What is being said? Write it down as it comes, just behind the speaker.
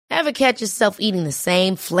Ever catch yourself eating the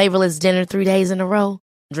same flavorless dinner 3 days in a row?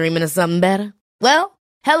 Dreaming of something better? Well,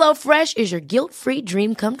 HelloFresh is your guilt-free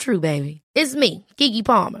dream come true, baby. It's me, Keke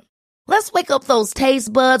Palmer. Let's wake up those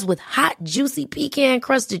taste buds with hot, juicy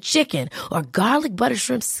pecan-crusted chicken or garlic butter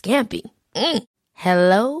shrimp scampi.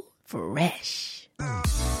 Hello Fresh.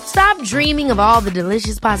 Stop dreaming of all the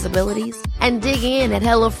delicious possibilities and dig in at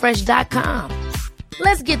HelloFresh.com.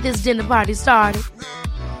 Let's get this dinner party started.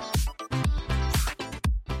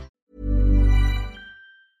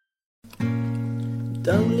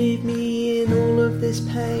 Don't leave me in all of this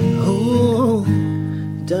pain. Oh.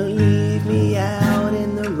 Don't leave me out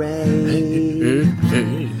in the rain.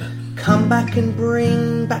 Come back and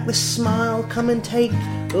bring back the smile. Come and take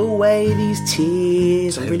away these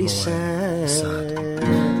tears. I'm really sad.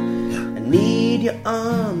 I need your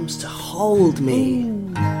arms to hold me.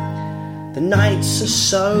 The nights are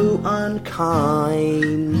so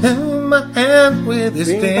unkind. Held my hand with his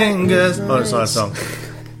fingers. Oh, it's not a song.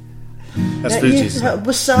 That's Fugees.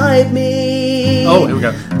 Beside me. Oh, here we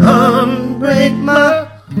go. Unbreak my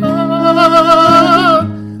heart.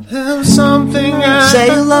 There's something say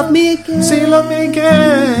you love me again. Say you love me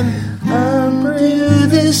again. Undo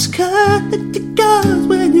this curtain that goes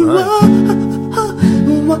when you are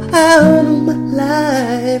out of my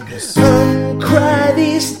life. Uncry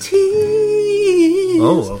these tears.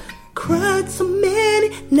 Oh. Cried so many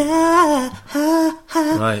nights.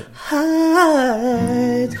 Right.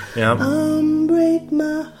 Yeah. Unbreak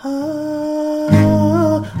my heart.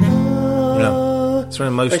 Yeah. It's very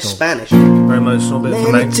emotional. Very Spanish. Very emotional. Bit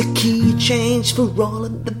of it's a key change for all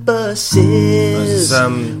of the buses. This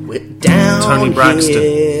is, we're down Tony Braxton,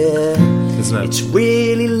 here. Isn't it? It's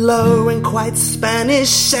really low and quite Spanish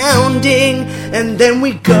sounding, and then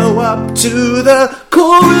we go up to the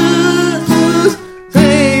chorus.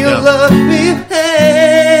 Say you love me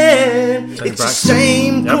again. It's Braxton. the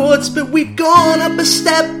same chords, but we've gone up a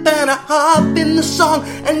step and a half in the song,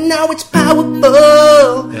 and now it's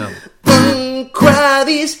powerful. Yeah. Uncry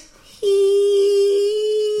these.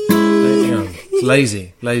 It's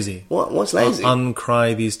lazy. What's lazy?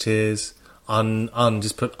 Uncry these tears.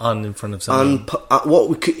 Just put in front of something.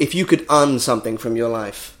 If you could something from your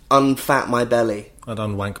life? Unfat my belly. I'd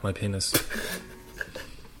unwank my penis.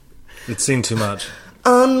 It's seen too much.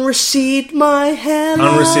 Unrecede my hairline.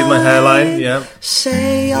 Unrecede my hairline, yeah.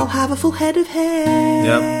 Say I'll have a full head of hair.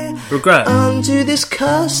 Yeah. Regret. Undo this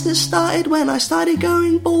curse that started when I started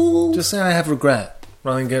going bald. Just say I have regret.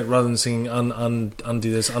 Rather than singing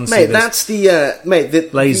undo this, unsee mate, this. That's the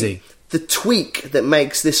lazy. The tweak that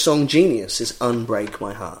makes this song genius is Unbreak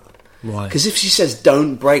My Heart. Why? Because if she says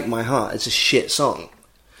Don't Break My Heart, it's a shit song.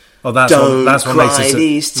 Oh, that's what makes it.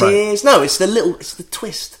 These tears. Right. No, it's the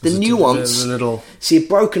twist, the nuance. The little. See, a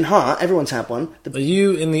broken heart. Everyone's had one. Are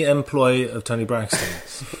you in the employ of Tony Braxton?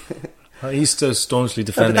 He's so staunchly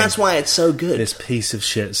defending. But that's why it's so good. This piece of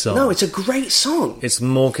shit song. No, it's a great song. It's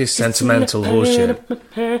mawkish, sentimental horseshit.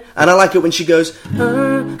 And I like it when she goes,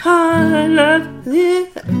 I love you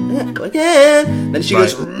again. Then she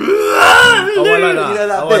goes, Oh, I like that. You know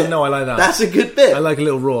that bit? I like that. That's a good bit. I like a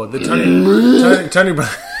little roar. The Tony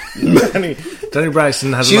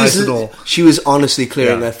Braxton has a nice little. She was honestly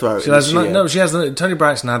clearing her throat. She has Tony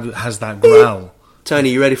Braxton has that growl.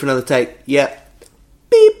 Tony, you ready for another take? Yep.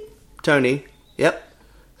 Beep. Tony. Yep.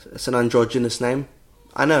 It's an androgynous name.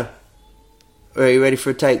 I know. Are you ready for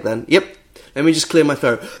a take then? Yep. Let me just clear my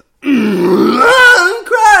throat.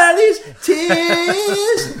 Cry these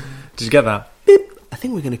tears. Did you get that? Beep. I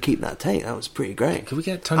think we're going to keep that take. That was pretty great. Can we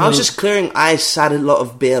get Tony? I was just clearing. I had a lot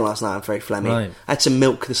of beer last night. I'm very phlegmy. Right. I had some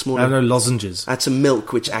milk this morning. I have no lozenges. I had some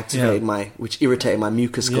milk which which irritated my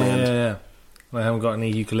mucus gland. Yeah. I haven't got any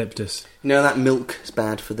eucalyptus. You know that milk is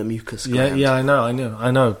bad for the mucus gland. Yeah, I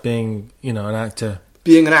know. Being, an actor.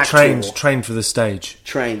 Being an actor. Trained for the stage.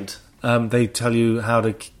 Trained. They tell you how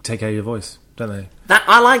to take care of your voice, don't they?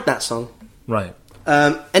 I like that song. Right.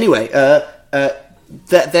 Anyway,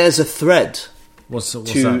 there's a thread what's to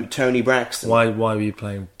that? Tony Braxton. Why were you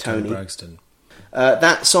playing Tony Braxton?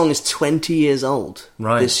 That song is 20 years old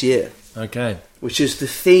this year. Okay. Which is the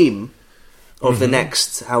theme of the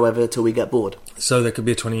next, however, till we get bored. So there could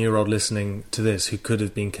be a 20-year-old listening to this who could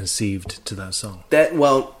have been conceived to that song.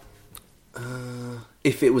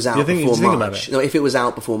 If it was out before March. No, if it was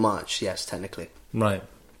out before March, yes, technically. Right.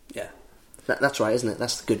 Yeah. That's right, isn't it?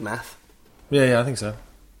 That's good math. Yeah, I think so.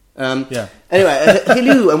 Anyway,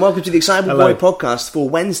 hello and welcome to the Excitable Boy podcast for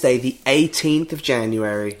Wednesday, the 18th of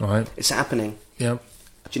January. All right. It's happening. Yeah.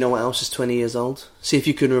 Do you know what else is 20 years old? See if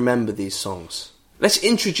you can remember these songs. Let's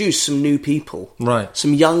introduce some new people. Right.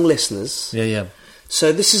 Some young listeners. Yeah.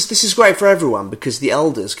 So this is great for everyone because the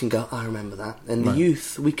elders can go, I remember that, and the Right.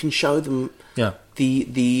 youth, we can show them Yeah.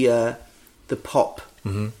 the pop,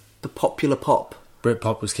 the popular pop.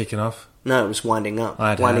 Britpop was kicking off. No, it was winding up,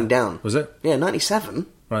 I had winding hair. down. Was it? Yeah, 97.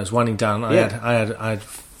 Right, it was winding down. I Yeah. had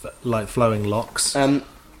like flowing locks.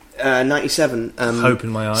 97. Hope in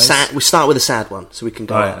my eyes. Sad, we start with a sad one, so we can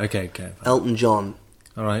go. Right, up. okay. Elton John.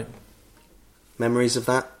 All right. Memories of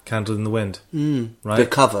that? Candle in the Wind. Right. The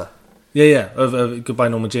cover. Yeah. Of Goodbye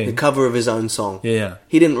Norma Jean. The cover of his own song. Yeah.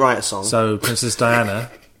 He didn't write a song. So Princess Diana.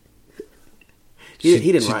 he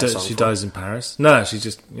didn't write a song. She for it. dies in Paris. No, she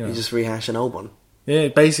just He just rehashed an old one. Yeah,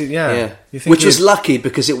 basically, yeah. Yeah. You think Which was lucky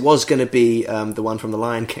because it was going to be the one from The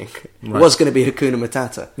Lion King. It Right. was going to be Hakuna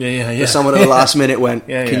Matata. Yeah. But someone at the last minute went,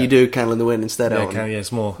 Yeah, can yeah. you do Candle in the Wind instead, Yeah, Elton?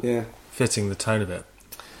 it's more Yeah. fitting the tone of it.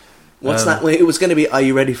 What's that? It was going to be Are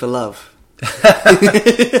You Ready for Love?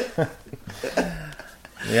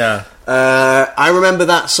 Yeah. I remember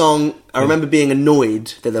that song. I remember being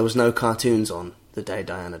annoyed that there was no cartoons on the day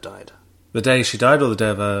Diana died. The day she died or the day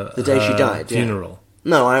of her The day she died, yeah. funeral?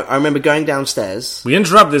 No, I remember going downstairs. We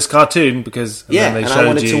interrupt this cartoon because Yeah, then they and showed I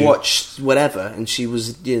wanted you to watch whatever, and she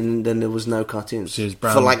was. And then there was no cartoons She was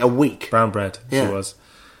brown. for like a week. brown bread. Yeah. She was.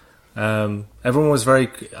 Everyone was very.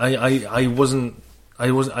 I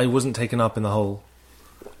wasn't taken up in the whole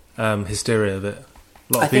hysteria of it.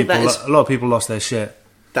 A lot I of think people. that is- A lot of people lost their shit.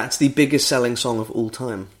 That's the biggest selling song of all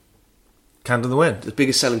time. Candle in the Wind, The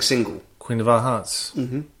biggest selling single. Queen of Our Hearts.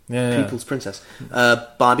 Mm-hmm. Yeah. People's Princess.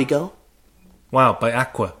 Barbie Girl. Wow, by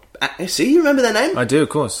Aqua. See, you remember their name? I do, of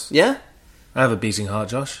course. Yeah? I have a beating heart,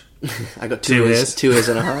 Josh. I got Two ears. 2 ears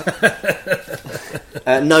and a heart.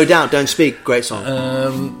 No Doubt, Don't Speak. Great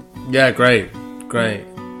song. Yeah, great.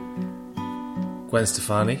 Gwen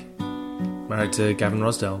Stefani, married to Gavin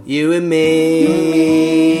Rossdale. You and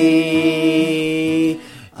me.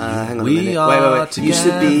 Hang on We a minute. are Wait. Used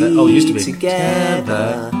to be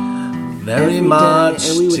together. Very Every day, much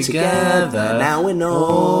and we were together. Now we're not.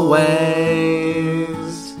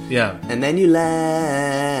 Always. Yeah. And then you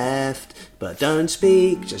left. But don't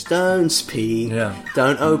speak, just don't speak. Yeah.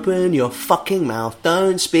 Don't open your fucking mouth.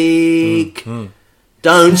 Don't speak.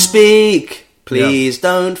 Don't speak. Please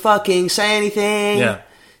don't fucking say anything. Yeah.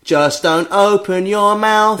 Just don't open your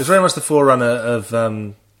mouth. It's very much the forerunner of.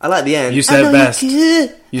 I like the end. You I say know it best.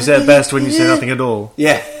 could. You I say know it best when you say could. nothing at all.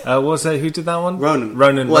 Yeah. What was that? Who did that one? Ronan.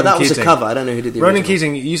 Ronan. Well, that was Keating. a cover. I don't know who did the Ronan original.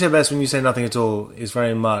 Keating. You say best when you say nothing at all is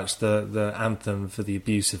very much the anthem for the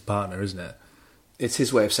abusive partner, isn't it? It's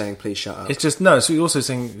his way of saying, please shut up. It's just no. So you also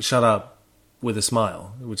sing "Shut Up" with a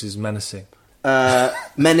smile, which is menacing.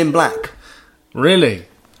 Men in Black. Really,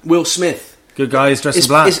 Will Smith. good guys dressed in Is,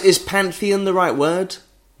 black. is pantheon the right word?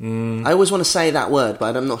 I always want to say that word,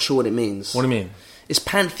 but I'm not sure what it means. What do you mean? Is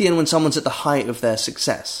pantheon when someone's at the height of their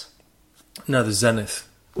success? No, the zenith.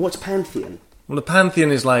 What's pantheon? Well, the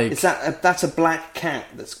pantheon is like Is that that's a black cat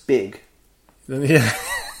that's big? yeah.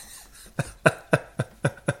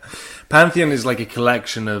 Pantheon is like a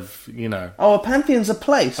collection of Oh, a pantheon's a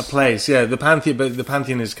place. a place. Yeah, the pantheon, but the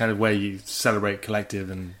pantheon is kind of where you celebrate collective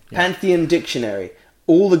and Pantheon dictionary.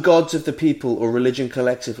 All the gods of the people or religion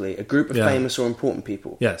collectively, a group of Yeah. famous or important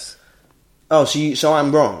people. yes. Oh, so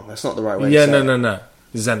I'm wrong. That's not the right way Yeah, to say it. no.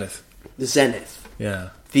 Zenith. The zenith. Yeah.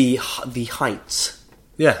 The heights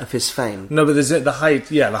Yeah. of his fame. No, but the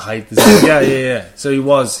height. Yeah, the height. Yeah. So he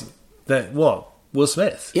was that what? Will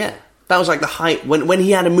Smith. Yeah. That was like the height when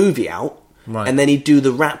he had a movie out, Right. and then he'd do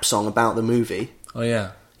the rap song about the movie. Oh yeah.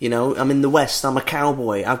 You know, I'm in the West, I'm a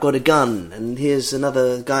cowboy, I've got a gun, and here's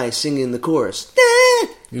another guy singing the chorus.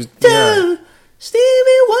 Yeah.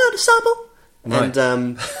 Stevie Wonder Stumble.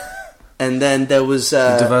 Right. And then there was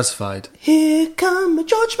Diversified. Here Come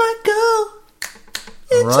George Michael.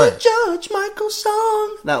 It's Right. a George Michael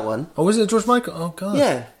song. That one. Oh, was it George Michael? Oh god.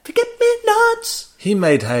 Yeah. Forget me nots. He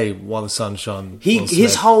made hay while the sun shone. Will His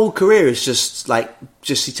Smith. whole career is just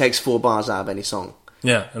he takes 4 bars out of any song.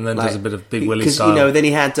 Yeah, and then does a bit of Big Willie Because, style. then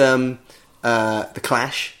he had the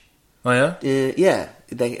Clash. Oh yeah. Yeah,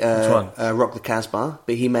 they Which one? Rock the Casbah,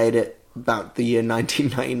 but he made it about the year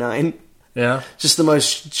 1999. Yeah. Just the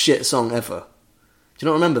most shit song ever. Do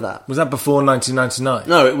you not remember that? Was that before 1999?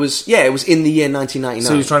 No, it was in the year 1999.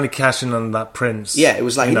 So he was trying to cash in on that Prince. Yeah, it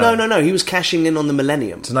was like no. He was cashing in on the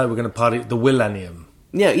millennium. Tonight we're going to party the Willennium.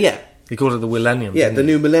 Yeah. He called it the Willennium. Yeah, didn't the he?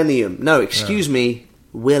 new millennium. No, excuse me,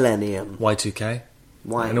 Willennium. Y2K.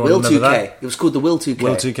 Why? Anyone Will remember 2K. that? It was called the Will 2K.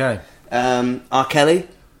 Will 2K. R. Kelly.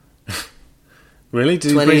 Really? Did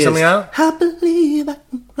he 20 bring years. something out? I believe I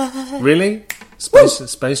can fly. Really?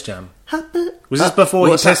 Space Jam. Was this before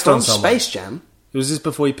he What's that pissed on from? someone? Space Jam. Was this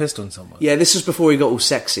before he pissed on someone? Yeah, this was before he got all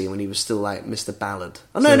sexy, when he was still like Mr. Ballad.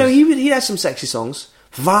 Oh, no, he had some sexy songs.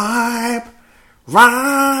 Vibe.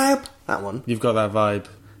 That one. You've got that vibe.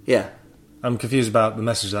 Yeah. I'm confused about the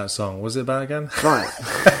message of that song. What was it about again? Right.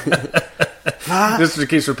 Just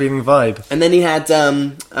keeps repeating vibe. And then he had,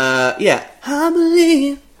 I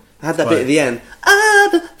believe. I had that bit at the end.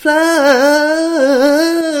 I'll fly.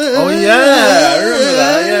 Oh, yeah. I remember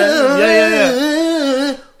that.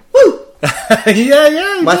 Yeah. Woo!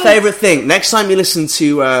 Yeah. My favourite thing, next time you listen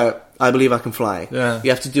to I Believe I Can Fly, you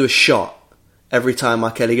have to do a shot every time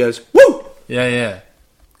R. Kelly goes, woo! Yeah.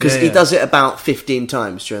 Because he does it about 15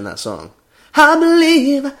 times during that song. I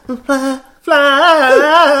believe I can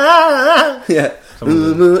fly. Yeah.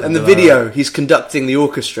 And the video, he's conducting the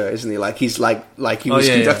orchestra, isn't he? Like he's like he was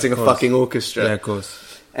conducting a fucking orchestra. Yeah, of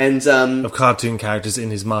course. And of cartoon characters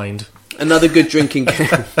in his mind. Another good drinking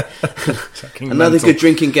game. Good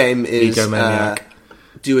drinking game is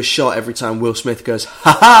do a shot every time Will Smith goes,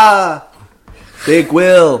 ha ha! Big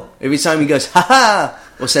Will. Every time he goes, ha ha!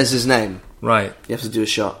 Or says his name. Right. You have to do a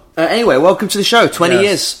shot. Anyway, welcome to the show. 20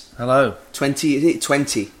 years. Hello. 20.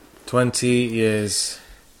 20 years.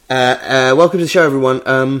 Welcome to the show,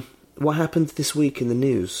 everyone. What happened this week in the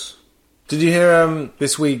news? Did you hear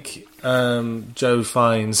this week Joe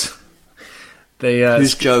Fiennes?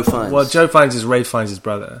 Who's Joe Fiennes? Well, Joe Fiennes is Ray Fiennes'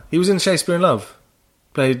 brother. He was in Shakespeare in Love.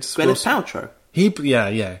 Played Gwyneth Paltrow.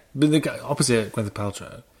 Yeah. But the guy opposite Gwyneth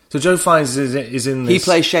Paltrow. So Joe Fiennes is in this... He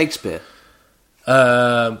plays Shakespeare.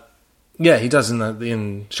 Yeah, he does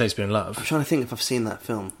in Shakespeare in Love. I'm trying to think if I've seen that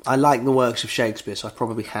film. I like the works of Shakespeare, so I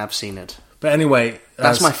probably have seen it. But anyway...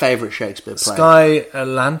 That's my favourite Shakespeare play. Sky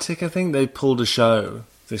Atlantic, I think, they pulled a show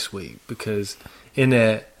this week because in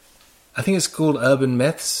it... I think it's called Urban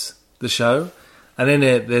Myths, the show. And in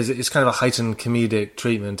it, it's kind of a heightened comedic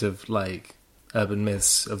treatment of, like, urban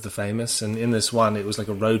myths of the famous. And in this one, it was like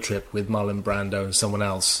a road trip with Marlon Brando and someone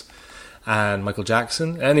else. And Michael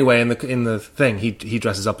Jackson. Anyway, in the thing, he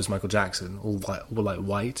dresses up as Michael Jackson, all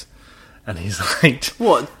white, and he's like,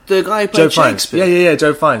 what, the guy who played Shakespeare? Yeah,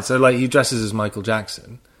 Joe Fiennes. So like he dresses as Michael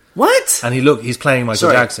Jackson. What? And he's playing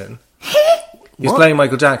Michael Jackson. He's What? playing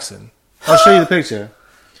Michael Jackson. I'll show you the picture.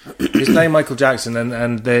 He's playing Michael Jackson,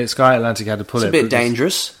 and the Sky Atlantic had to pull it. It's a bit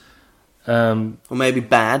dangerous, or maybe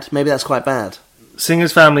bad. Maybe that's quite bad.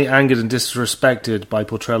 Singer's family angered and disrespected by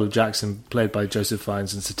portrayal of Jackson, played by Joseph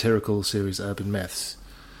Fiennes in satirical series Urban Myths.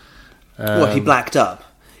 What, he blacked up?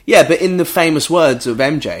 Yeah, but in the famous words of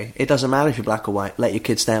MJ, it doesn't matter if you're black or white, let your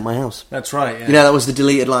kids stay at my house. That's right, yeah. You know, that was the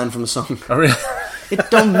deleted line from the song. Oh, really?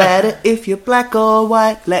 It don't matter if you're black or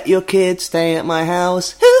white, let your kids stay at my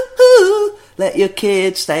house. Hoo-hoo, let your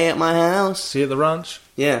kids stay at my house. See at the ranch?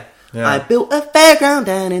 Yeah. Yeah. I built a fairground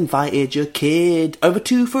and invited your kid over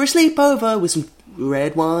for a sleepover with some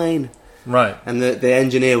red wine. Right. And the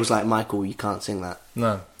engineer was like, Michael, you can't sing that.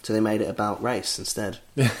 No. So they made it about race instead.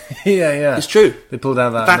 yeah. It's true. They pulled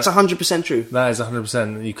out that. That's 100% true. That is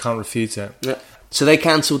 100%. You can't refute it. Yeah. So they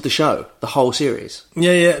cancelled the show, the whole series.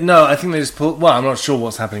 Yeah. No, I think they just pulled... Well, I'm not sure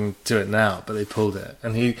what's happening to it now, but they pulled it.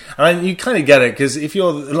 And you kind of get it, because if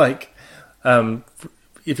you're, like...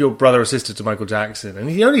 if you're brother or sister to Michael Jackson, and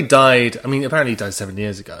he only died... I mean, apparently he died 7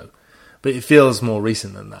 years ago, but it feels more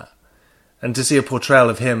recent than that. And to see a portrayal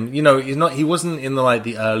of him, you know, he wasn't in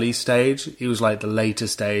the early stage. He was like the later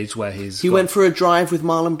stage where he went for a drive with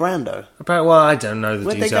Marlon Brando. Apparently, well, I don't know the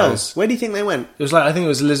Where'd details. They go? Where do you think they went? It was I think it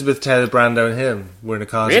was Elizabeth Taylor, Brando, and him were in a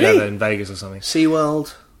car together in Vegas or something.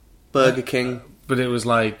 SeaWorld, Burger King. But it was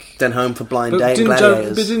like... Then Home for Blind Date and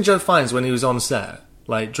Gladiators. But didn't Joe Fiennes, when he was on set,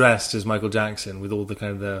 dressed as Michael Jackson with all the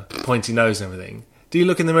kind of the pointy nose and everything, do you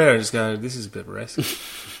look in the mirror and just go, this is a bit of a risk?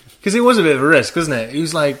 Because it was a bit of a risk, wasn't it? He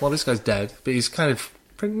was like, well, this guy's dead, but he's kind of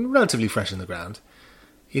relatively fresh in the ground.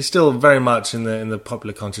 He's still very much in the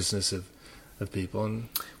popular consciousness of people. And,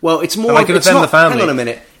 well, it's more... I can offend the family. Hang on a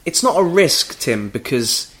minute. It's not a risk, Tim,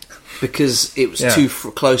 because it was too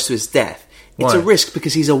close to his death. It's a risk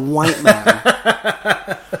because he's a white man.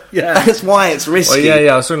 Yeah. That's why it's risky. Well,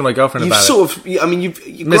 yeah, I was talking to my girlfriend about it. I mean,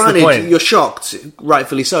 granted, you're shocked,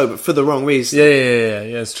 rightfully so, but for the wrong reason.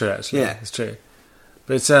 Yeah, it's true, actually. Yeah. It's true.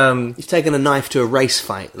 But you've taken a knife to a race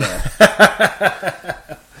fight there.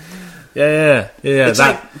 Yeah.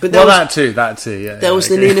 That too. Yeah. There was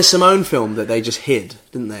the Nina Simone film that they just hid,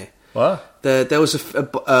 didn't they? What? There was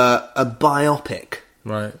a biopic.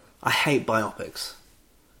 Right. I hate biopics.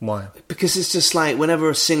 Why? Because it's just like whenever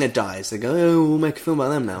a singer dies, they go, "Oh, we'll make a film about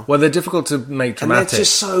them now." Well, they're difficult to make dramatic. And they're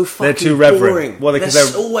just so fucking they're too reverent. boring. Well,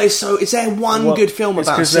 they're always so. Is there one good film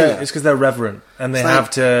about a singer? It's because they're reverent and they have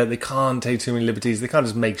to. They can't take too many liberties. They can't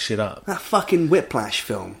just make shit up. That fucking Whiplash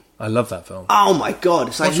film. I love that film. Oh my god!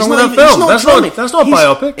 It's like What's wrong with that film? That's not a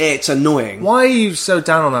biopic. It's annoying. Why are you so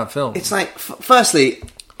down on that film? It's like, firstly,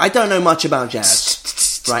 I don't know much about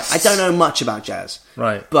jazz, right? I don't know much about jazz,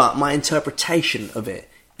 Right. But my interpretation of it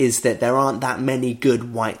is that there aren't that many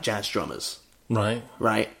good white jazz drummers, Right.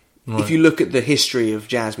 right? If you look at the history of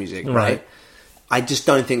jazz music, right? I just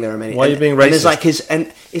don't think there are many. Why are you being And racist? there's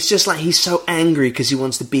and it's just like he's so angry because he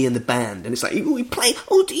wants to be in the band, and it's like, he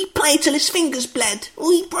played till his fingers bled. Oh,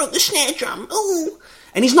 he broke the snare drum. Oh,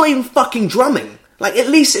 and he's not even fucking drumming. Like, at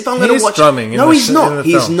least if I'm going to watch, drumming. no, he's not.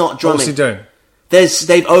 He's film. not drumming. What's he doing?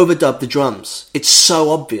 They've overdubbed the drums. It's so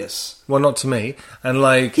obvious. Well, not to me, and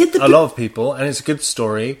like Yeah, a lot of people, and it's a good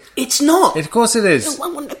story. It's not. Of course, it is. I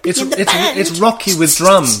want to be in the band. It's Rocky with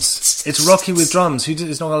drums. It's Rocky with drums. Who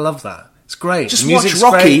is not going to love that? It's great. Just the watch music's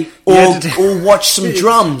Rocky great. or watch some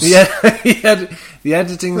drums. Yeah, the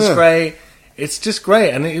editing's great. It's just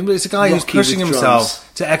great, and it's a guy who's Rocky pushing with himself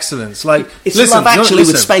drums. to excellence. Like, It's listen, Love Actually with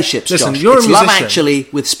listen, spaceships. Listen, Josh. you're It's a musician. Love Actually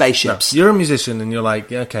with spaceships. You're a musician, and you're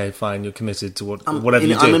like, yeah, okay, fine. You're committed to whatever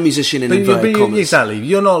you do. I'm a musician in But inverted commas. Exactly.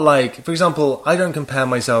 You're not like, for example, I don't compare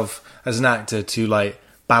myself as an actor to like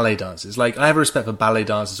ballet dancers. Like, I have a respect for ballet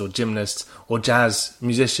dancers or gymnasts or jazz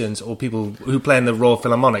musicians or people who play in the Royal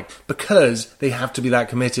Philharmonic because they have to be that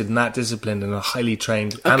committed and that disciplined and a highly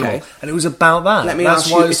trained animal. And it was about that. Let me That's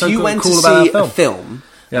ask why you, it's if so you went cool to about see that a film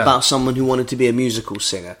Yeah. about someone who wanted to be a musical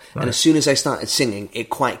singer, and as soon as they started singing, it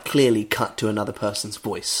quite clearly cut to another person's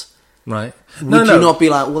voice. Right. Would you not be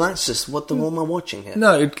like, well, that's just, what the hell am I watching here?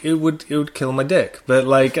 No, it would kill my dick. But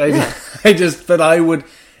like,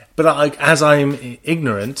 as I'm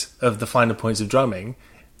ignorant of the finer points of drumming,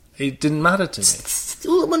 it didn't matter to me.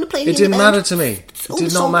 I want to play It didn't matter to me. It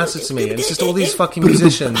did not matter to me. It's just all these fucking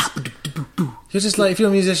musicians. You're just like, if you're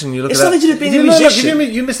a musician, you look It's at that. nothing to do with being a Look,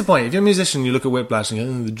 musician. you miss the point. If you're a musician, you look at Whiplash and go,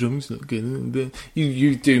 oh, the drums look good.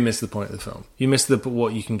 You do miss the point of the film. You miss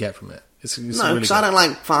what you can get from it. It's No, really because good. I don't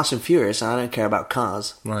like Fast and Furious, and I don't care about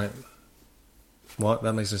cars. Right. What?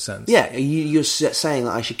 That makes no sense. Yeah, you're saying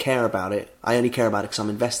that I should care about it. I only care about it because I'm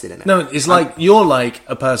invested in it. No, it's like, you're like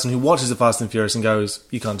a person who watches the Fast and Furious and goes,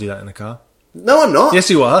 you can't do that in a car. No, I'm not. Yes,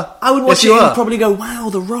 you are. I would watch Yes, you it and are. probably go, wow,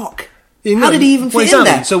 The Rock. You know, How did he even fit in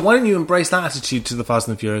there? So why don't you embrace that attitude to the Fast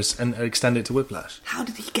and the Furious and extend it to Whiplash? How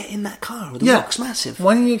did he get in that car? The Rock's massive.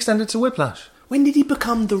 Why don't you extend it to Whiplash? When did he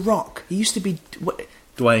become The Rock? He used to be...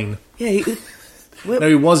 Dwayne. Yeah, No,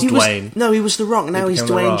 he was Dwayne. No, he was The Rock. Now he's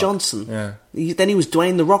became The Dwayne Rock. Johnson. Yeah. Then he was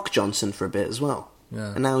Dwayne The Rock Johnson for a bit as well.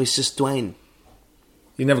 Yeah. And now he's just Dwayne.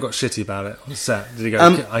 He never got shitty about it on set. Did he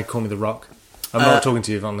go, I call me The Rock? I'm not talking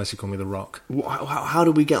to you unless you call me The Rock. How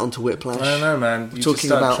did we get onto Whiplash? I don't know, man. You talking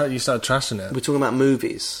started trashing it. We're talking about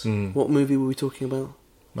movies. What movie were we talking about?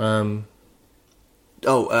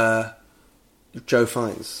 Joe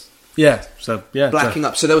Fiennes. Yeah, so, yeah. Blacking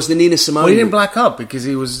Up. So there was the Nina Simone... Well, he didn't black up because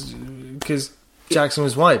Jackson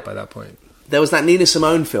was white by that point. There was that Nina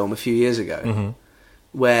Simone film a few years ago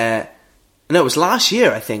where... No, it was last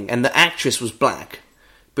year, I think, and the actress was black,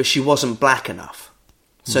 but she wasn't black enough.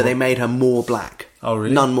 So they made her more black. Oh,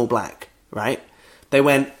 really? None more black, right? They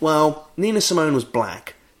went, well, Nina Simone was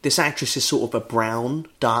black. This actress is sort of a brown,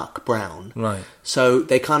 dark brown. Right. So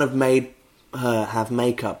they kind of made her have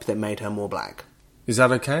makeup that made her more black. Is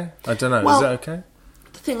that okay? I don't know. Well, Is that okay?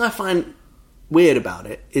 The thing I find weird about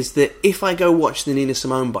it is that if I go watch the Nina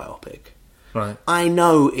Simone biopic, Right. I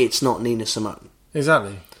know it's not Nina Simone.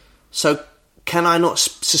 Exactly. So can I not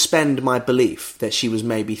suspend my belief that she was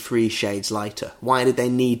maybe 3 shades lighter? Why did they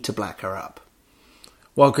need to black her up?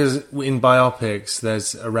 Well, because in biopics,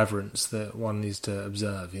 there's a reverence that one needs to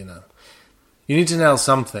observe, you know. You need to nail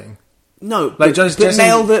something. No, Like but Jason-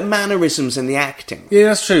 nail the mannerisms and the acting. Yeah,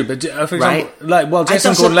 that's true. But for example, Right?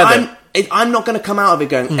 Jason Gordon-Levitt. I'm not going to come out of it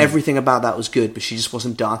going, everything about that was good, but she just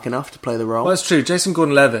wasn't dark enough to play the role. Well, that's true. Jason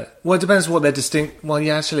Gordon-Levitt. Well, it depends what they're distinct. Well,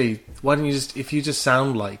 yeah, actually, why don't you just, if you just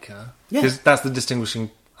sound like her, Yeah. because that's the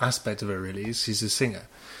distinguishing aspect of her. Really, is she's a singer.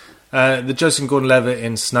 The Jason Gordon-Levitt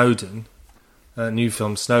in Snowden, new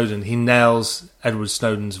film Snowden, he nails Edward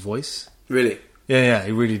Snowden's voice. Really? Yeah,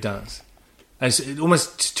 he really does. And it's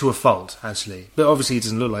almost to a fault, actually. But obviously, he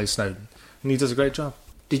doesn't look like Snowden, and he does a great job.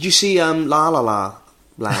 Did you see La La La?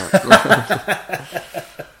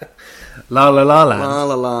 La La La Land. La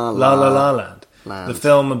La La La La La Land. Land. The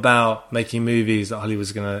film about making movies that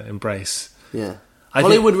Hollywood's going to embrace. Yeah. I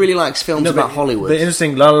Hollywood think- really likes films No, but about Hollywood. The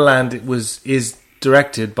interesting La La Land is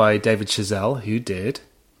directed by David Chazelle, who did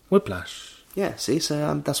Whiplash. Yeah, see,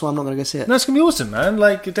 so that's why I'm not going to go see it. No, it's going to be awesome, man.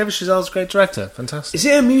 Like, David Chazelle's a great director. Fantastic. Is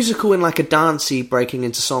it a musical in like a dancey breaking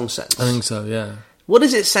into song sense? I think so, yeah. What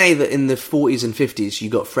does it say that in the 40s and 50s you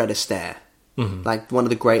got Fred Astaire? Like one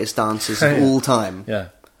of the greatest dancers of Yeah. all time. Yeah.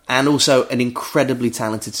 and also an incredibly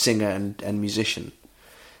talented singer and musician.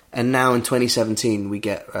 And now in 2017 we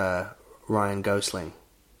get Ryan Gosling.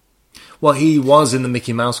 Well, he was in the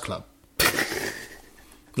Mickey Mouse Club.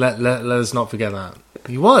 let us not forget that.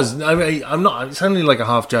 He was. I mean, I'm not. It's only like a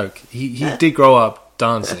half joke. He did grow up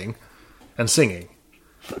dancing and singing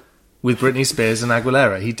with Britney Spears and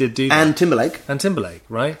Aguilera. He did do that. And Timberlake,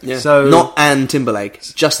 right? Yeah. So not Anne Timberlake,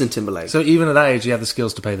 it's Justin Timberlake. So even at that age, he had the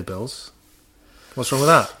skills to pay the bills. What's wrong with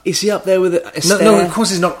that? Is he up there with a stare? No, of course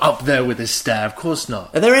he's not up there with his stare. Of course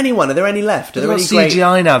not. Are there any left? Are there any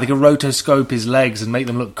CGI now? They can rotoscope his legs and make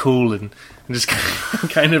them look cool and just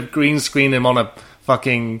kind of green screen him on a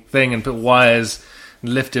fucking thing and put wires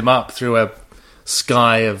and lift him up through a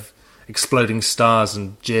sky of exploding stars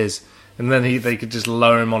and jizz. And then they could just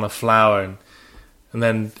lower him on a flower and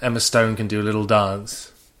then Emma Stone can do a little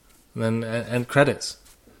dance. And then end credits.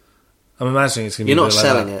 I'm imagining it's going to be You're a not bit like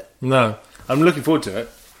selling that. it? No. I'm looking forward to it.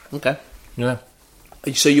 Okay. Yeah.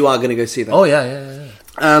 So you are going to go see that? Oh, yeah.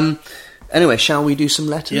 Anyway, shall we do some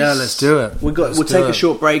letters? Yeah, let's do it. We'll take a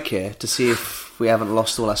short break here to see if we haven't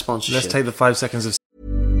lost all our sponsorship. Let's take the 5 seconds of...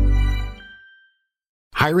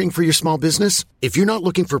 Hiring for your small business? If you're not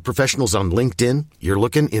looking for professionals on LinkedIn, you're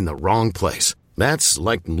looking in the wrong place. That's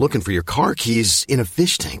like looking for your car keys in a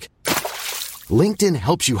fish tank. LinkedIn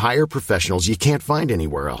helps you hire professionals you can't find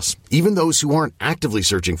anywhere else, even those who aren't actively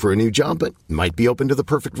searching for a new job but might be open to the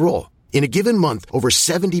perfect role. In a given month, over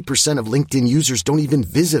 70% of LinkedIn users don't even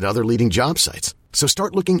visit other leading job sites. So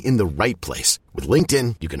start looking in the right place. With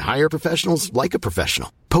LinkedIn, you can hire professionals like a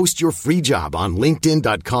professional. Post your free job on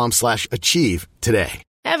linkedin.com/achieve today.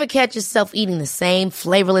 Ever catch yourself eating the same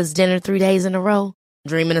flavorless dinner 3 days in a row?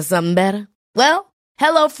 Dreaming of something better? Well,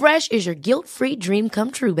 HelloFresh is your guilt-free dream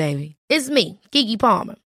come true, baby. It's me, Keke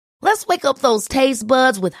Palmer. Let's wake up those taste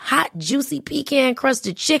buds with hot, juicy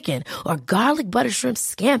pecan-crusted chicken or garlic butter shrimp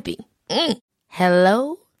scampi.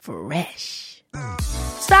 Hello Fresh.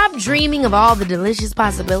 Stop dreaming of all the delicious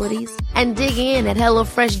possibilities and dig in at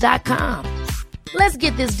HelloFresh.com. Let's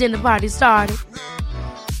get this dinner party started.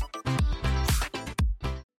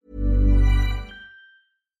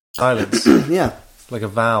 Silence. Yeah. Like a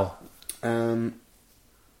vow.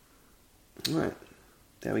 Right.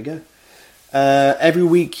 There we go. Every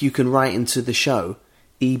week you can write into the show,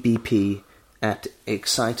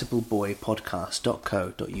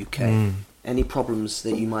 ebp@excitableboypodcast.co.uk. Any problems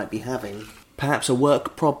that you might be having. Perhaps a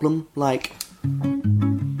work problem, like...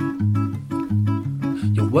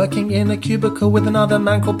 You're working in a cubicle with another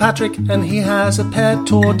man called Patrick, and he has a pet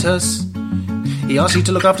tortoise. He asks you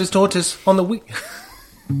to look after his tortoise on the week...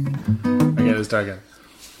 Okay, let's start again.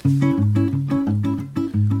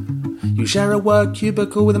 You share a work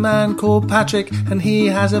cubicle with a man called Patrick, and he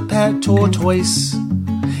has a pet tortoise.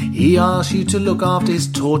 He asks you to look after his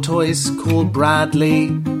tortoise called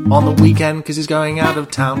Bradley on the weekend because he's going out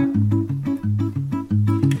of town.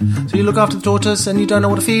 So you look after the tortoise and you don't know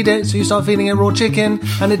what to feed it, so you start feeding it raw chicken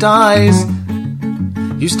and it dies.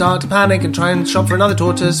 You start to panic and try and shop for another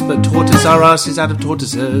tortoise, but Tortoise R Us is out of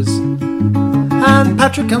tortoises. And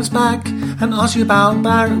Patrick comes back and asks you about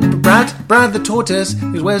Brad the tortoise.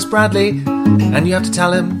 Where's Bradley? And you have to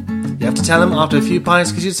tell him after a few pints,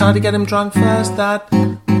 because you decide to get him drunk first, that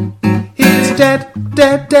he's dead.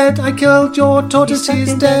 I killed your tortoise,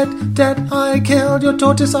 he's dead. I killed your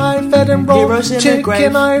tortoise, I fed him raw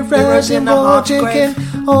chicken, I fed him raw chicken.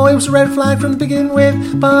 Oh, it was a red flag from the beginning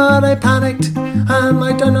with, but I panicked, and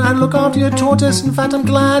I don't know how to look after your tortoise. In fact, I'm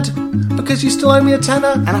glad, because you still owe me a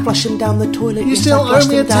tenner. And I flushed him down the toilet. You still owe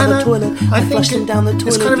me a tenner. I flushed him down the toilet.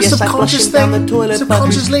 It's kind of a subconscious thing. Down the toilet,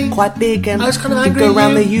 subconsciously, quite big, and I was kind of angry go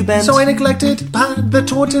around the U-bend. So I neglected the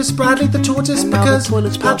tortoise, Bradley the tortoise, and because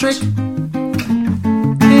the Patrick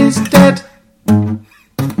is dead.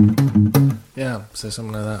 Yeah, so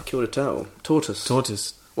something like that. Killed a turtle.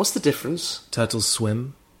 Tortoise. What's the difference? Turtles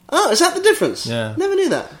swim. Oh, is that the difference? Yeah. Never knew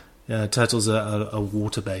that. Yeah, turtles are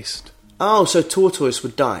water-based. Oh, so tortoise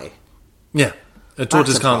would die. Yeah, a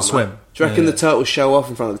tortoise can't swim. Do you reckon the turtles show off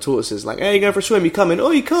in front of the tortoises? Like, hey, you going for a swim? You coming?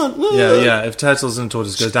 Oh, you can't. Yeah. If turtles and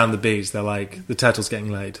tortoise goes down the beach, they're like, the turtle's getting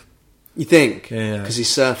laid. You think? Yeah. Because he's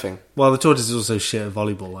surfing. Well, the tortoise is also shit at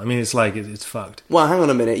volleyball. I mean, it's like, it's fucked. Well, hang on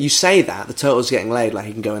a minute. You say that, the turtle's getting laid, like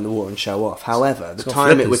he can go in the water and show off. However, the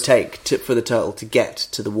time it would take for the turtle to get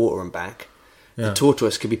to the water and back, the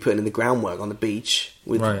tortoise could be putting in the groundwork on the beach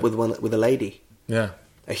with a lady. Yeah.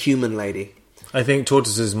 A human lady. I think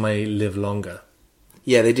tortoises may live longer.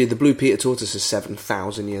 Yeah, they do. The Blue Peter tortoise is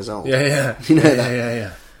 7,000 years old. Yeah. You know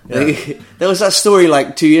that? Yeah. There was that story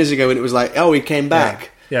like 2 yeyears ago when it was like, oh, he came back.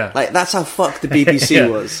 Yeah. Like, that's how fucked the BBC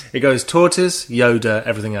was. It goes tortoise, Yoda,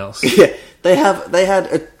 everything else. Yeah. They had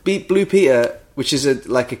a Blue Peter which is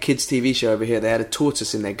like a kids' TV show over here. They had a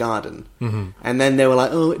tortoise in their garden, and then they were like,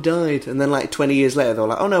 "Oh, it died." And then, like 20 years later, they were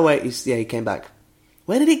like, "Oh no, wait, he came back."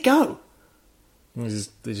 Where did it go? They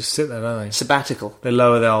just sit there, don't they? Sabbatical. They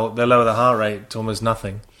lower their heart rate to almost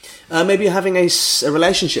nothing. Maybe you're having a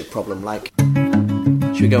relationship problem. Like,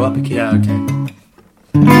 should we go up a key? Yeah, okay.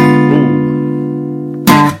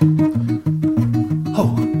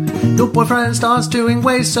 Oh, your boyfriend starts doing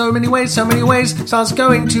so many ways, starts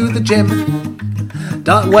going to the gym.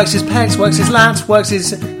 Works his pecs, works his lats, works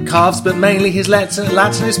his calves, but mainly his lats and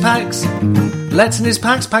his packs. Lats and his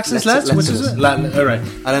packs and his lats? Which is it? Alright.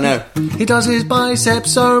 I don't know. He does his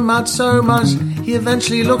biceps so much, he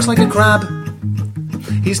eventually looks like a crab.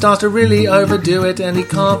 He starts to really overdo it, and he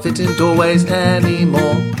can't fit in doorways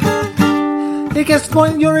anymore. It gets to the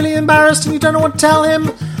point you're really embarrassed and you don't know what to tell him,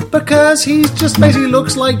 because he just basically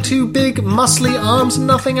looks like two big muscly arms and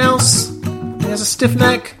nothing else. He has a stiff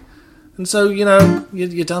neck, and so,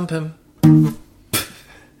 you dump him.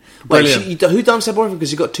 Wait, who dumps their boyfriend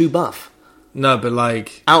because he got too buff? No, but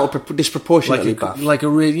like disproportionately buff. Like a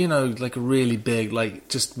really big, like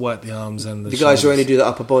just work the arms and the guys who only do the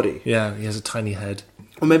upper body. Yeah, he has a tiny head.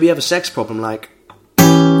 Or maybe you have a sex problem, like.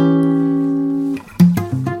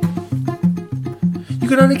 You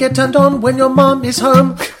can only get turned on when your mum is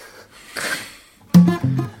home.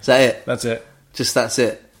 Is that it? That's it. That's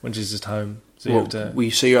it. When she's just home. So you have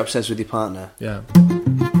to... So you're obsessed with your partner. Yeah.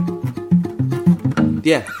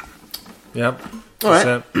 Yeah. Yep.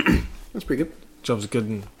 Alright. That's pretty good. Job's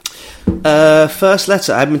good. First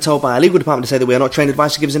letter. I've been told by our legal department to say that we are not trained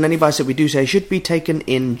advice givers, and any advice that we do say should be taken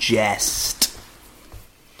in jest.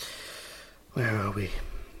 Where are we?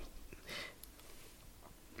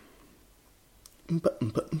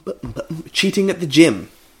 Cheating at the gym.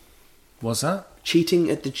 What's that? Cheating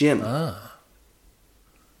at the gym. Ah.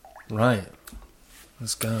 Right.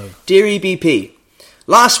 Let's go. Dear EBP,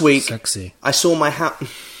 last week... Sexy. I saw my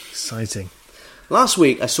Exciting. Last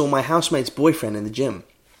week, I saw my housemate's boyfriend in the gym.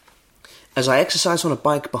 As I exercised on a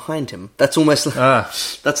bike behind him, that's almost like...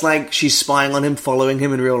 That's like she's spying on him, following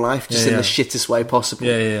him in real life, just in the shittest way possible.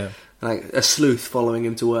 Yeah. Like a sleuth following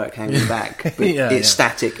him to work, hanging back. But it's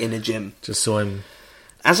static in a gym. Just saw him.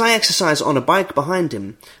 As I exercised on a bike behind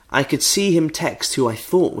him, I could see him text who I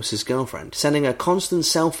thought was his girlfriend, sending her constant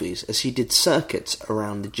selfies as he did circuits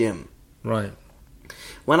around the gym. Right.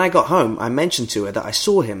 When I got home, I mentioned to her that I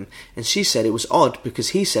saw him, and she said it was odd because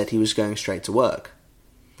he said he was going straight to work.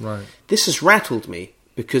 Right. This has rattled me,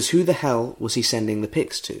 because who the hell was he sending the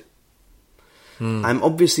pics to? I'm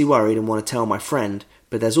obviously worried and want to tell my friend,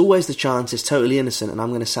 but there's always the chance it's totally innocent and I'm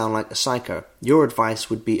going to sound like a psycho. Your advice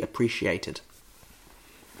would be appreciated.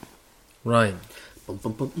 Right.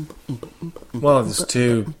 Well, it's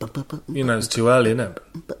too early, isn't it?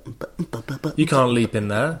 You can't leap in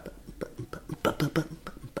there.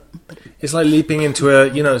 It's like leaping into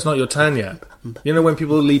it's not your turn yet. You know when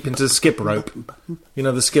people leap into skip rope? You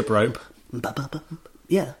know the skip rope?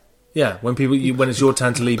 Yeah. Yeah, when it's your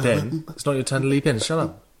turn to leap in, it's not your turn to leap in. Shut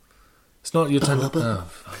up. It's not your turn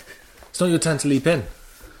It's not your turn to leap in.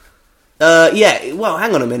 Yeah, well,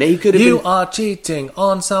 hang on a minute. He could have You are cheating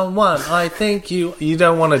on someone. I think you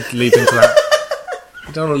don't want to leap into that.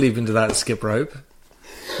 You don't want to leap into that skip rope.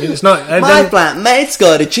 It's not. My flatmate's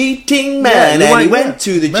got a cheating man, and he went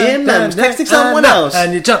to the gym and was texting someone else.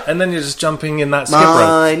 And you jump, and then you're just jumping in that skip rope.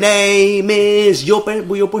 My name is your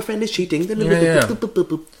boyfriend is cheating. Yeah.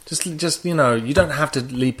 Just you don't have to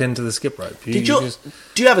leap into the skip rope. Do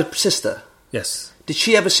you have a sister? Yes. Did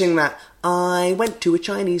she ever sing that? I went to a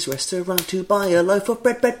Chinese restaurant to buy a loaf of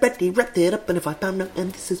bread. He wrapped it up in a £5 note,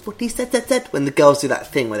 and this is what he said. When the girls do that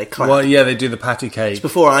thing where they clap. Well, yeah, they do the patty cake. It's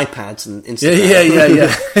before iPads and Instagram.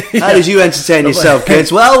 Yeah. How did you entertain yourself,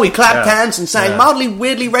 kids? Well, we clapped hands and sang mildly,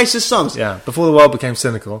 weirdly racist songs. Yeah, before the world became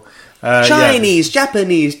cynical. Chinese,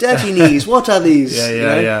 Japanese, dirty knees. What are these?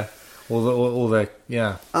 Yeah. All the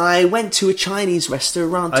I went to a Chinese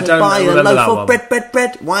restaurant to buy a loaf of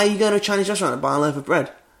bread. Why are you going to a Chinese restaurant to buy a loaf of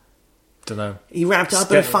bread? Don't know. He wrapped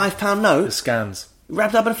up in a £5 note. The scans.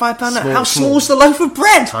 Wrapped up in a £5 note. How small's the loaf of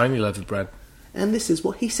bread? Tiny loaf of bread. And this is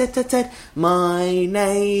what he said. My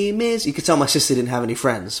name is... You could tell my sister didn't have any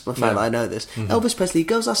friends, but the fact that I know this. Mm-hmm. Elvis Presley,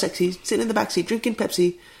 girls are sexy, sitting in the backseat drinking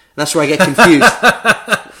Pepsi. And that's where I get confused.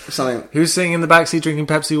 Something. Who's sitting in the backseat drinking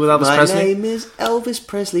Pepsi with Elvis Presley? My name is Elvis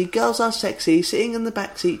Presley, girls are sexy, sitting in the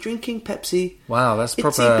backseat drinking Pepsi. Wow, that's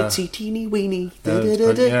proper... Itsy bitsy teeny weeny.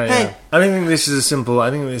 Hey. I think this is a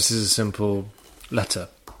simple letter.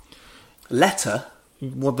 Letter?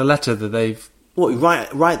 What, the letter that they've... What,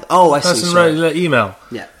 right? Oh, I see. Person wrote the email.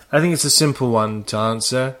 Yeah. I think it's a simple one to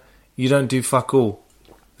answer. You don't do fuck all.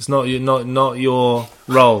 It's not your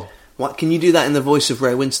role. What, can you do that in the voice of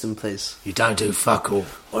Ray Winston, please? You don't do fuck all.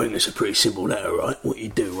 I think it's a pretty simple letter, right? What you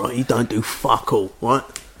do, right? You don't do fuck all, right?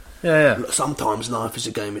 Yeah. Look, sometimes life is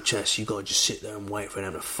a game of chess. You got to just sit there and wait for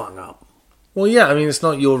them to fuck up. Well, yeah, I mean, it's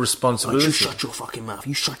not your Like, responsibility. you shut your fucking mouth.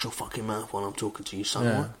 You shut your fucking mouth while I'm talking to you, son.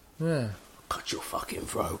 Yeah. Right? Yeah. Cut your fucking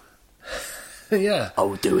throat. Yeah. I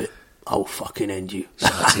will do it. I will fucking end you.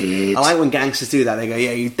 Shut it. I like when gangsters do that. They go,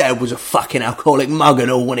 yeah, your dad was a fucking alcoholic mug and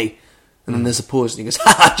all, wasn't he? And then there's a pause and he goes,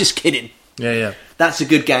 haha, just kidding. Yeah. That's a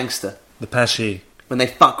good gangster. The Pesci. When they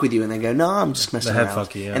fuck with you and they go, no, I'm just messing The head around.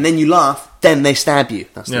 fuck you, yeah. And then you laugh, then they stab you.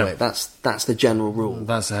 That's the Yeah. way. That's the general rule.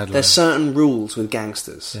 That's the headline. There's certain rules with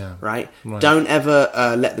gangsters, Yeah. right? Right. Don't ever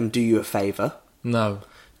let them do you a favour. No.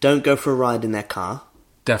 Don't go for a ride in their car.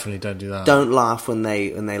 Definitely don't do that. Don't laugh when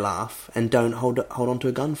they laugh, and don't hold on to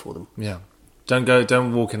a gun for them. Yeah.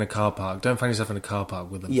 Don't walk in a car park. Don't find yourself in a car park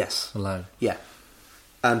with them. Yes. Alone. Yeah.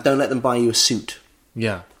 Don't let them buy you a suit.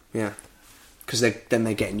 Yeah. Yeah. Because then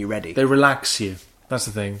they're getting you ready. They relax you. That's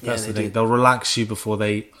the thing. Yeah, That's the they thing. do. They'll relax you before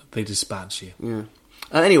they dispatch you. Yeah.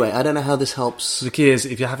 Anyway, I don't know how this helps. So the key is,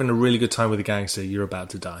 if you're having a really good time with a gangster, you're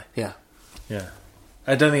about to die. Yeah. Yeah.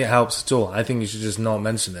 I don't think it helps at all. I think you should just not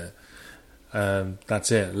mention it.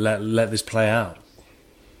 That's it. Let this play out.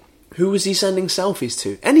 Who was he sending selfies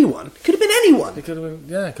to? Anyone. Could have been anyone. It could have been,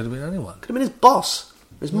 yeah, it could have been anyone. Could have been his boss.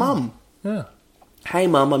 His mum. Yeah. Hey,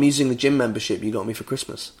 mum, I'm using the gym membership you got me for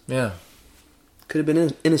Christmas. Yeah. Could have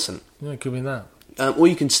been innocent. Yeah, it could be that. Or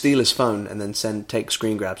you can steal his phone and then take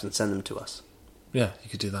screen grabs and send them to us. Yeah, you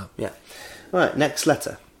could do that. Yeah. All right, next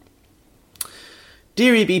letter.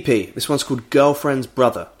 Dear EBP, this one's called Girlfriend's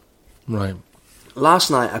Brother. Right.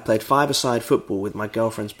 Last night I played five-a-side football with my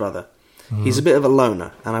girlfriend's brother. He's a bit of a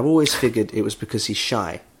loner, and I've always figured it was because he's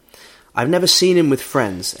shy. I've never seen him with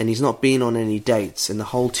friends, and he's not been on any dates in the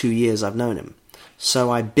whole 2 years I've known him.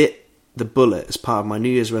 So I bit the bullet as part of my New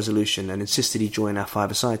Year's resolution and insisted he join our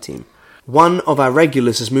five-a-side team. One of our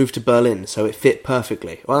regulars has moved to Berlin, so it fit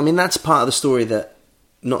perfectly. Well, I mean, that's part of the story that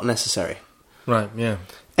not necessary. Right, yeah.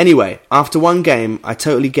 Anyway, after one game, I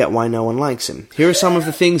totally get why no one likes him. Here are some of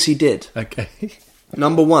the things he did. Okay.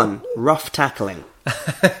 Number 1, rough tackling.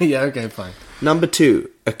 Yeah, okay, fine. Number 2,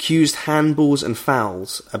 accused handballs and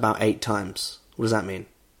fouls about 8 times. What does that mean?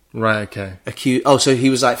 Right, okay. So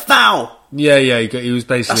he was like, foul! Yeah, he was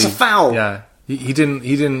basically... That's a foul! Yeah. He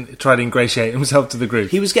didn't try to ingratiate himself to the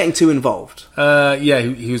group. He was getting too involved. Yeah,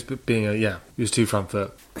 he was being he was too front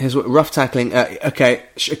foot. Here's what, rough tackling. Okay,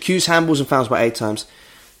 accused handballs and fouls about 8 times.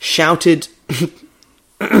 Shouted...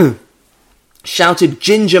 shouted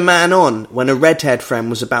ginger man on when a redhead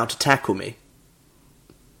friend was about to tackle me.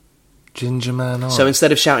 Ginger man on. So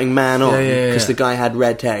instead of shouting man on, because the guy had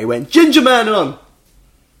red hair, he went, ginger man on!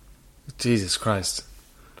 Jesus Christ.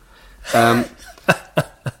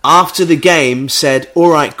 After the game, said,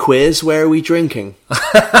 alright quiz, where are we drinking?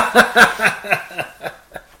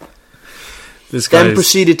 This guy Then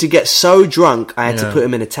proceeded to get so drunk, I had to put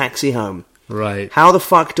him in a taxi home. Right. How the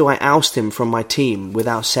fuck do I oust him from my team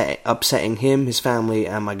without upsetting him, his family,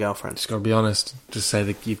 and my girlfriend? Just gotta be honest. Just say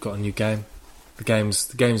that you've got a new game. The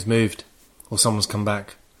game's moved. Or someone's come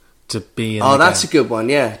back to be in the game. Oh, that's a good one,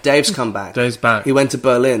 yeah. Dave's come back. Dave's back. He went to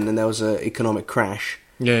Berlin and there was an economic crash.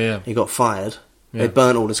 Yeah. He got fired. Yeah. They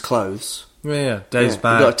burnt all his clothes. Yeah. Dave's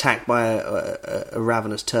back. He got attacked by a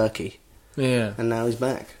ravenous turkey. Yeah. And now he's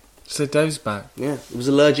back. So Dave's back. Yeah. He was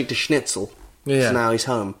allergic to schnitzel. Yeah. So now he's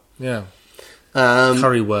home. Yeah.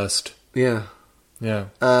 Currywurst. Yeah. Yeah.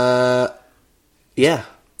 Yeah.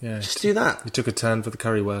 Yeah. Just do that. He took a turn for the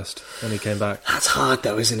currywurst and he came back. That's hard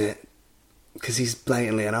though, isn't it? Because he's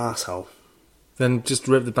blatantly an arsehole. Then just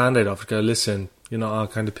rip the band-aid off and go, listen, you're not our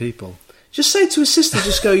kind of people. Just say to his sister,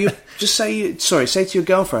 say to your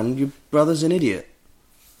girlfriend, your brother's an idiot.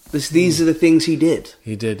 These are the things he did.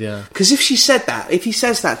 He did, yeah. Because if he says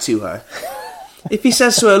that to her, if he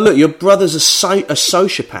says to her, look, your brother's a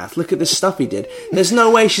sociopath, look at this stuff he did, there's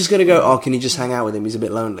no way she's going to go, oh, can you just hang out with him? He's a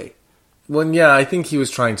bit lonely. Well, yeah, I think he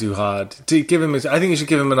was trying too hard. I think you should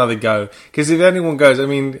give him another go. Because if anyone goes, I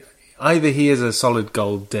mean, either he is a solid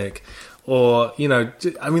gold dick, or,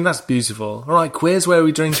 that's beautiful. All right, quiz, where are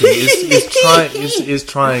we drinking? is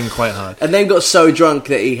trying quite hard. And then got so drunk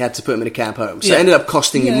that he had to put him in a cab home. So it ended up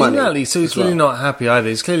costing him money. Exactly. So he's really not happy either.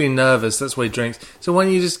 He's clearly nervous. That's why he drinks. So why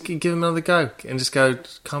don't you just give him another go and just go,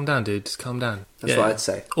 calm down, dude. Just calm down. That's what I'd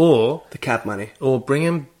say. Or the cab money. Or bring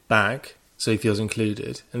him back so he feels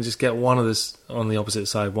included, and just get one of this on the opposite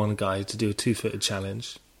side, one guy to do a 2-footed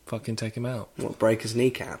challenge. Fucking take him out. What, break his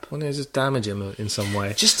kneecap? Well, no, just damage him in some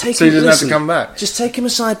way. Just take so him, he doesn't have to come back. Just take him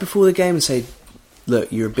aside before the game and say,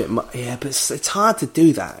 look, you're a bit... yeah, but it's hard to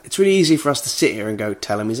do that. It's really easy for us to sit here and go,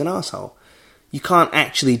 tell him he's an arsehole. You can't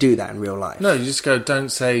actually do that in real life. No, you just go, don't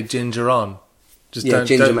say ginger on. Just Yeah, don't,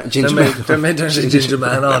 ginger don't, man- don't, ginger make, man. don't say ginger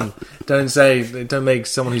man on. Don't make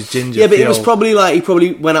someone who's ginger Yeah, but feel... it was probably like he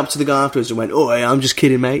probably went up to the guy afterwards and went, "Oh, yeah, I'm just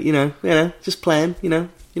kidding, mate. You know, just playing.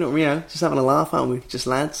 Just having a laugh, aren't we? Just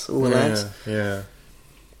lads, all the lads." Yeah.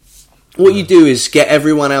 What you do is get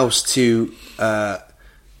everyone else to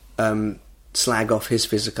slag off his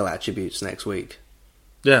physical attributes next week,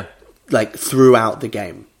 Yeah. like throughout the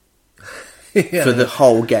game Yeah. for the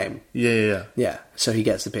whole game. Yeah. Yeah, so he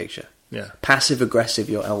gets the picture. Yeah. Passive aggressive,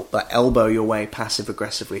 elbow your way passive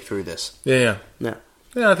aggressively through this. Yeah. Yeah,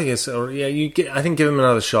 Yeah, I think it's... I think give him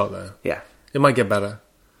another shot, though. yeah, It might get better.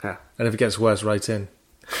 yeah. And if it gets worse, write in.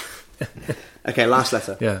 Okay, last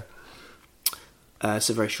letter. Yeah. It's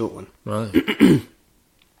a very short one. Right.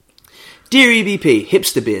 Dear EBP,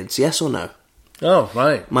 hipster beards, yes or no? Oh,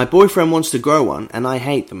 right. My boyfriend wants to grow one, and I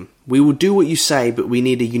hate them. We will do what you say, but we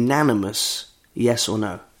need a unanimous yes or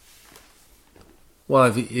no.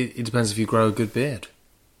 Well, it depends if you grow a good beard.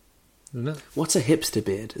 Isn't it? What's a hipster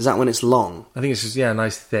beard? Is that when it's long? I think it's just, a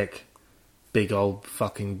nice, thick, big old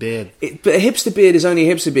fucking beard. But a hipster beard is only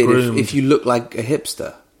a hipster beard Groomed. if you look like a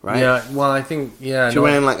hipster, right? Yeah, well, I think, If you're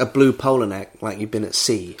wearing like a blue polo neck, like you've been at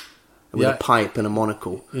sea, with Yeah. a pipe and a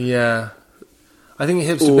monocle. Yeah. I think a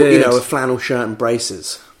hipster Or, beard... a flannel shirt and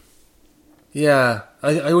braces. Yeah.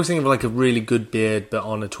 I always think of like a really good beard, but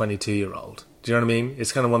on a 22-year-old. Do you know what I mean?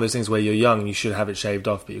 It's kind of one of those things where you're young and you should have it shaved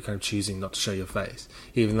off, but you're kind of choosing not to show your face,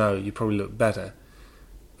 even though you probably look better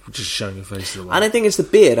just showing your face to the world. I don't think it's the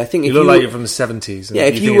beard. I think You if look you like were- you're from the 70s. And yeah,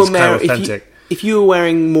 if you you think were it's kind of married, authentic. if you were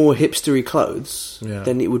wearing more hipstery clothes, Yeah.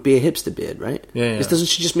 then it would be a hipster beard, right? Yeah. This doesn't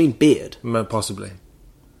she just mean beard? Possibly.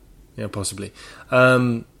 Yeah, possibly.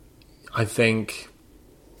 I think...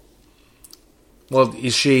 Well,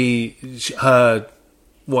 is her...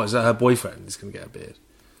 What, is that her boyfriend is going to get a beard?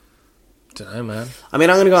 Don't know, man. I mean,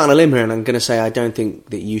 I'm going to go out on a limb here, and I'm going to say I don't think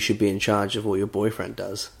that you should be in charge of what your boyfriend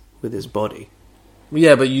does with his body.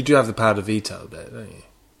 Yeah, but you do have the power to veto a bit, don't you?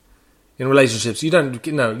 In relationships, you don't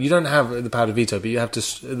have the power to veto, but you have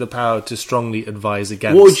the power to strongly advise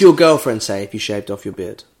against. What would your girlfriend say if you shaved off your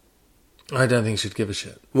beard? I don't think she'd give a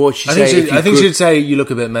shit. What would she I say? think she'd say you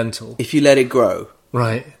look a bit mental. If you let it grow,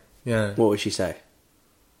 Right? Yeah. what would she say?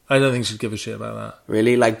 I don't think she'd give a shit about that.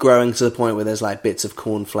 Really, like growing to the point where there's like bits of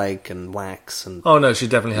cornflake and wax and Oh no, she'd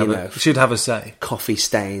definitely have You know. she'd have a say. coffee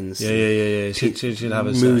stains. Yeah. She'd have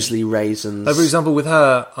a say. Muesli raisins. Like, for example, with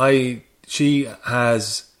her, she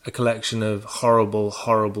has a collection of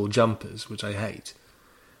horrible jumpers, which I hate.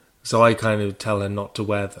 So I kind of tell her not to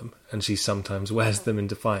wear them, and she sometimes wears them in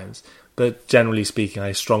defiance. But generally speaking,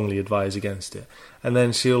 I strongly advise against it. And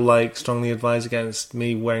then she'll strongly advise against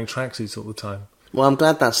me wearing tracksuits all the time. Well, I'm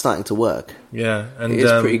glad that's starting to work. Yeah, and It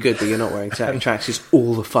is pretty good that you're not wearing tracksuits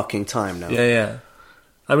all the fucking time now. Yeah.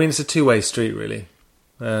 I mean, it's a two-way street, really.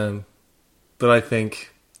 But I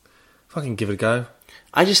think, fucking give it a go.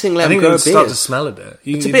 I just think I let him think it grow a would start beard. to smell a bit.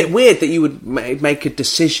 It's a bit weird that you would make a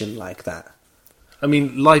decision like that. I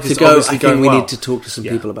mean, life To is go, obviously I going think we well. need to talk to some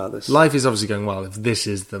people about this. Life is obviously going well if this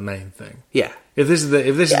is the main thing. Yeah. If this is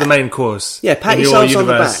the main course. Yeah, pat in your yourselves on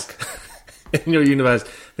the universe- back. in your universe,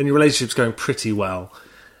 then your relationship's going pretty well,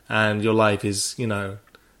 and your life is,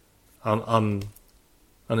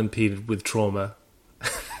 unimpeded with trauma.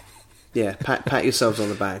 Yeah, pat yourselves on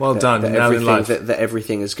the back. Well done, That now in everything, life. that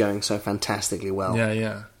everything is going so fantastically well.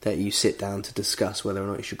 Yeah. That you sit down to discuss whether or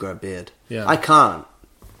not you should grow a beard. Yeah. I can't,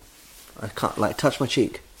 touch my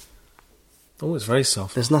cheek. Oh, it's very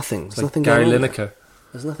soft. There's nothing. There's It's like nothing Gary going on. Lineker.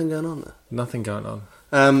 There's nothing going on there. Nothing going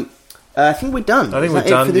on. I think we're done. I think Is we're that it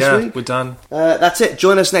done. for this Yeah, week? we're done. That's it.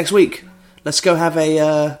 Join us next week. Let's go have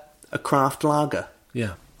a craft lager.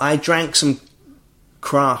 Yeah. I drank some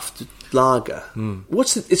craft lager.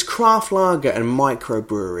 It's craft lager and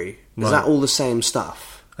microbrewery. Is Right. that all the same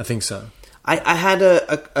stuff? I think so. I had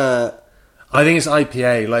I think it's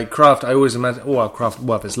IPA. Like craft, I always imagine. Oh, craft.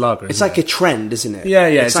 Well, if it's lager. it's isn't like it? a trend, isn't it? Yeah.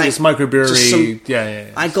 It's like microbrewery. just some- Yeah.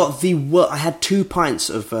 I got I had 2 pints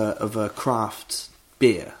of a craft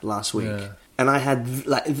beer last week. Yeah. And I had,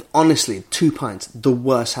 honestly, 2 pints, the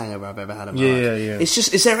worst hangover I've ever had in my life. Yeah. It's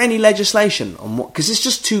just, is there any legislation on what? Because it's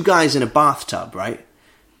just 2 guys in a bathtub, right?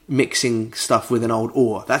 Mixing stuff with an old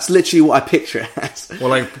oar. That's literally what I picture it as. Well,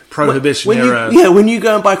 like prohibition when you, era. yeah, when you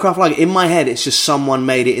go and buy craft lager, in my head, it's just someone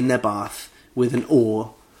made it in their bath with an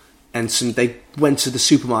oar, and they went to the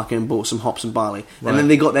supermarket and bought some hops and barley, and then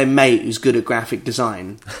they got their mate who's good at graphic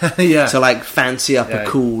design Yeah. to fancy up a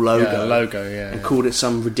cool logo, Yeah. and called it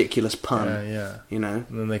some ridiculous pun. Yeah. You know,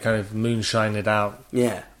 And then they kind of moonshine it out.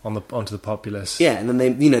 yeah. onto the populace. Yeah, and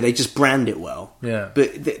then they just brand it well. Yeah.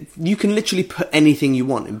 But you can literally put anything you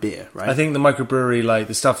want in beer, right? I think the microbrewery, like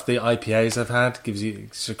the stuff the IPAs I've had, gives you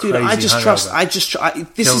a crazy Dude,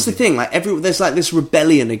 this is the thing. Like there's like this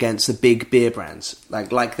rebellion against the big beer brands,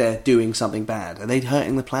 like they're doing something bad. Are they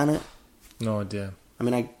hurting the planet? No idea. I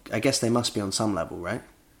mean, I guess they must be on some level, right?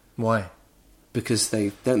 Why? Because they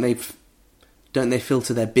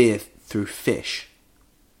filter their beer through fish.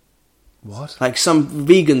 What? Like some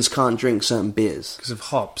vegans can't drink certain beers. Because of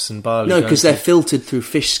hops and barley. No, because they're filtered through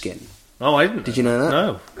fish skin. Oh, I didn't. Did you know that?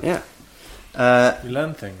 No. Yeah. You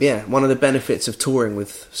learn things. Yeah, one of the benefits of touring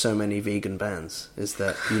with so many vegan bands is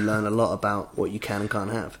that you learn a lot about what you can and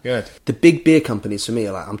can't have. Good. The big beer companies, for me,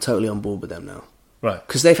 are like, I'm totally on board with them now. Right.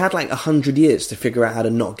 Because they've had like 100 years to figure out how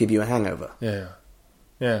to not give you a hangover.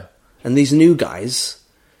 Yeah. And these new guys,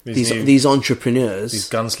 these entrepreneurs, these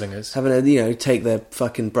gunslingers, having to take their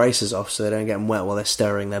fucking braces off so they don't get them wet while they're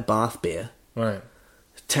stirring their bath beer. Right.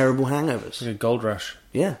 Terrible hangovers. Like a gold rush.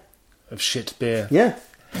 Yeah. Of shit beer. Yeah.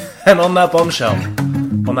 And on that bombshell,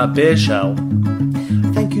 on that beer shell.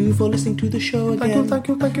 Thank you for listening to the show again. Thank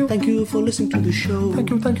you. Thank you for listening to the show. Thank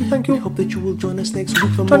you. We hope that you will join us next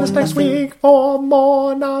week for Join more us next Nothing week for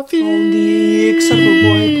more Nothing. on the Acceptable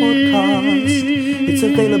Boy podcast. It's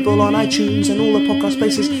available on iTunes and all the podcast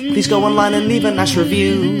places. Please go online and leave a nice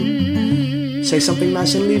review. Say something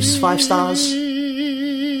nice and leave 5 stars.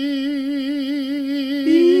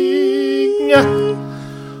 Yeah.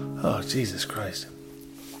 Oh, Jesus Christ.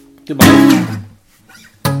 Goodbye.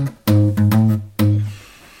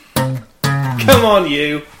 Come on,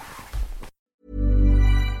 you.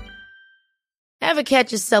 Ever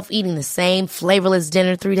catch yourself eating the same flavorless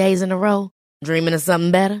dinner 3 days in a row? Dreaming of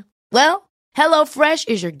something better? Well, HelloFresh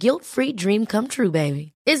is your guilt-free dream come true,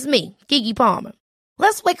 baby. It's me, Keke Palmer.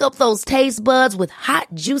 Let's wake up those taste buds with hot,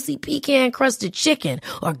 juicy pecan-crusted chicken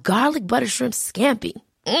or garlic butter shrimp scampi.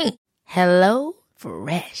 Hello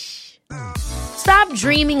Fresh. Stop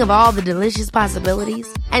dreaming of all the delicious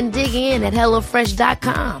possibilities and dig in at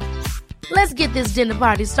HelloFresh.com. Let's get this dinner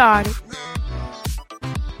party started.